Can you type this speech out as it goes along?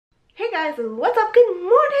guys, what's up? Good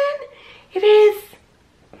morning. It is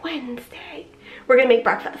Wednesday. We're gonna make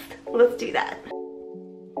breakfast. Let's do that.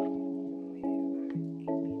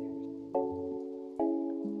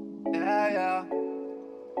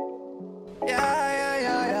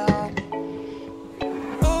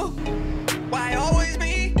 Ooh, why always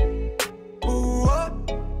me? Ooh,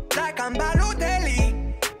 like I'm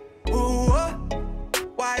Balotelli. Ooh,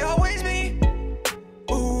 why always me?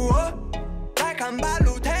 Ooh, like I'm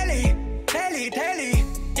Balotelli. Telly,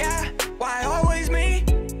 yeah. Why always me?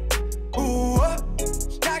 Ooh,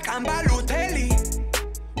 like I'm Balotelli.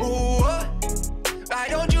 Ooh, why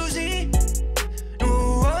don't you see?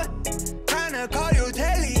 Ooh, trying to call you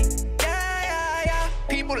Telly. Yeah.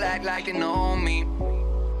 People act like they know me,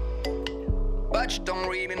 but you don't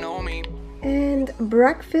really know me. And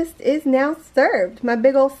breakfast is now served. My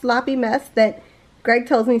big old sloppy mess that Greg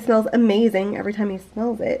tells me smells amazing every time he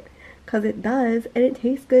smells it. Because it does, and it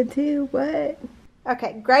tastes good too. What?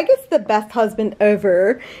 Okay, Greg is the best husband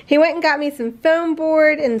ever. He went and got me some foam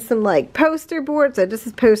board and some like poster board. So this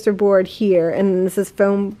is poster board here, and this is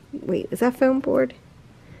foam, wait, is that foam board?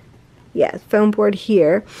 Yeah, foam board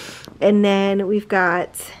here. And then we've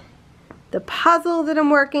got the puzzle that I'm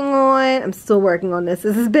working on. I'm still working on this.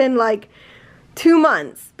 This has been like 2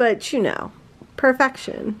 months, but you know,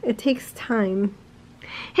 perfection. It takes time.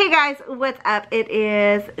 Hey guys, what's up? It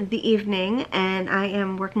is the evening and I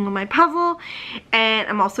am working on my puzzle, and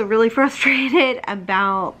I'm also really frustrated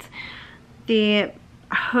about the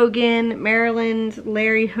Hogan, Maryland,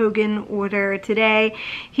 Larry Hogan order today.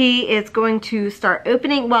 He is going to start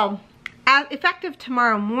opening, well, effective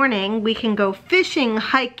tomorrow morning, we can go fishing,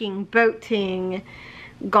 hiking, boating,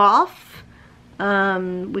 golf. We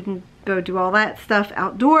can go do all that stuff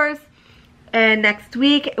outdoors. And next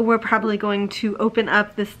week, we're probably going to open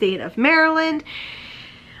up the state of Maryland.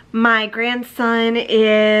 My grandson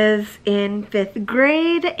is in 5th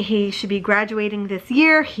grade. He should be graduating this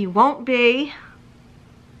year. He won't be.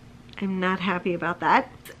 I'm not happy about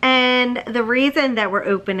that. And the reason that we're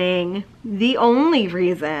opening, the only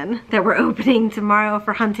reason that we're opening tomorrow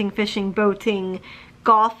for hunting, fishing, boating,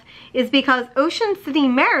 golf, is because Ocean City,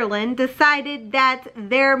 Maryland decided that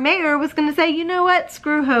their mayor was going to say, you know what,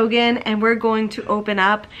 screw Hogan, and we're going to open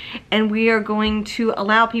up and we are going to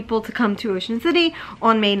allow people to come to Ocean City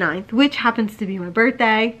on May 9th, which happens to be my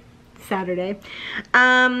birthday, Saturday.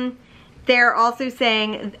 They're also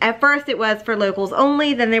saying, at first it was for locals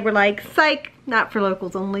only, then they were like, psych, not for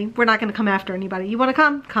locals only. We're not going to come after anybody. You want to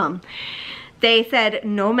come? Come. They said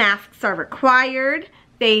no masks are required.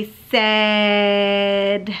 They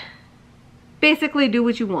said, basically do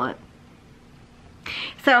what you want.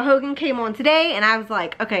 So Hogan came on today and I was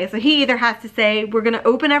like, okay, so he either has to say we're going to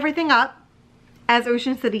open everything up as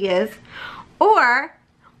Ocean City is, or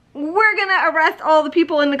we're going to arrest all the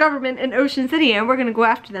people in the government in Ocean City and we're going to go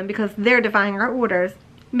after them because they're defying our orders.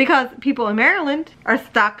 Because people in Maryland are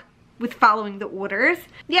stuck with following the orders.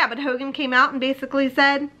 Yeah, but Hogan came out and basically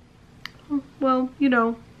said, well, you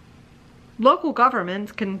know, local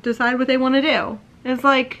governments can decide what they want to do. It's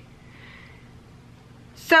like,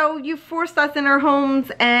 so you forced us in our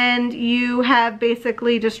homes and you have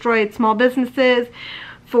basically destroyed small businesses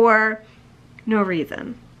for no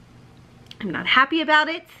reason. I'm not happy about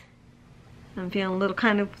it. I'm feeling a little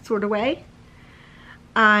kind of sort of way.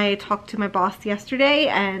 I talked to my boss yesterday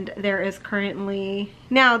and there is currently,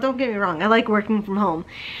 now don't get me wrong, I like working from home.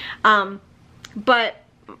 But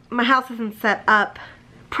my house isn't set up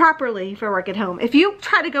properly for work at home. If you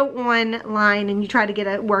try to go online and you try to get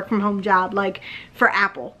a work from home job, like for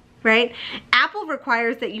Apple, right? Apple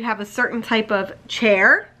requires that you have a certain type of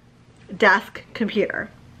chair, desk, computer.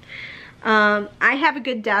 I have a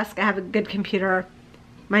good desk, I have a good computer.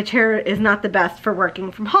 My chair is not the best for working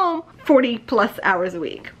from home 40+ hours a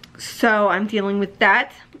week. So I'm dealing with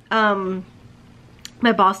that. My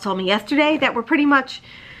boss told me yesterday that we're pretty much,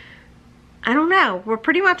 I don't know, we're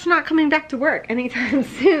pretty much not coming back to work anytime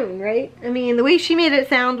soon, right? I mean, the way she made it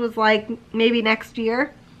sound was like maybe next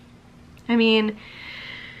year. I mean,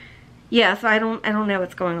 yeah, so I don't know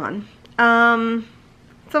what's going on.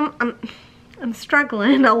 So I'm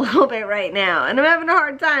struggling a little bit right now and I'm having a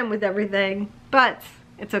hard time with everything, but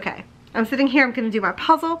it's okay. I'm sitting here, I'm gonna do my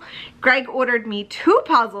puzzle. Greg ordered me 2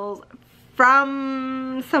 puzzles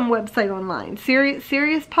from some website online,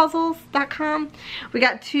 seriouspuzzles.com. We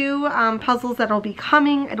got 2 puzzles that'll be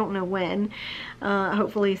coming. I don't know when,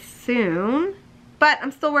 hopefully soon. But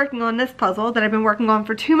I'm still working on this puzzle that I've been working on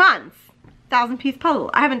for 2 months. 1,000-piece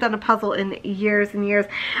puzzle. I haven't done a puzzle in years and years.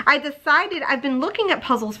 I decided, I've been looking at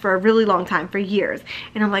puzzles for a really long time, for years.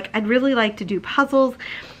 And I'm like, I'd really like to do puzzles,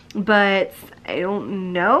 but I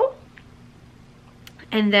don't know.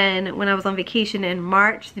 And then when I was on vacation in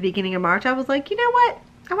March, the beginning of March, I was like, you know what?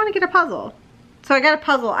 I want to get a puzzle. So I got a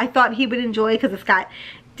puzzle I thought he would enjoy because it's got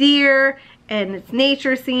deer and it's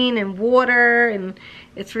nature scene and water and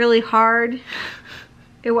it's really hard.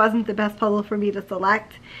 It wasn't the best puzzle for me to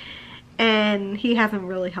select. And he hasn't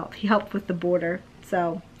really helped. He helped with the border.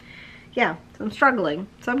 So yeah, so I'm struggling.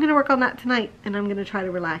 So I'm going to work on that tonight and I'm going to try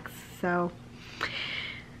to relax. So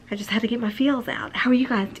I just had to get my feels out. How are you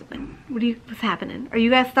guys doing? What's happening? Are you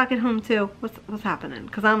guys stuck at home too? What's happening?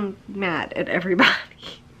 Because I'm mad at everybody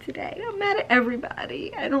today. I'm mad at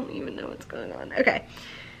everybody. I don't even know what's going on. Okay.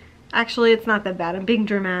 Actually, it's not that bad. I'm being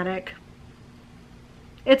dramatic.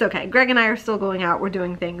 It's okay. Greg and I are still going out. We're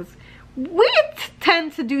doing things. We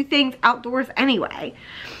tend to do things outdoors anyway.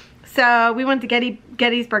 So we went to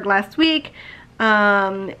Gettysburg last week.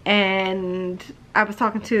 And I was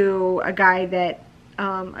talking to a guy that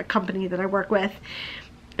a company that I work with,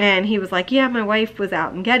 and he was like, yeah, my wife was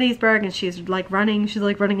out in Gettysburg and she's like running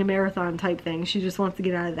a marathon type thing. She just wants to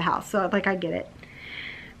get out of the house. So like, I get it.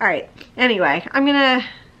 All right, anyway, I'm gonna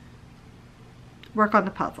work on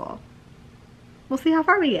the puzzle. We'll see how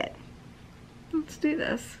far we get. Let's do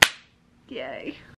this. Yay.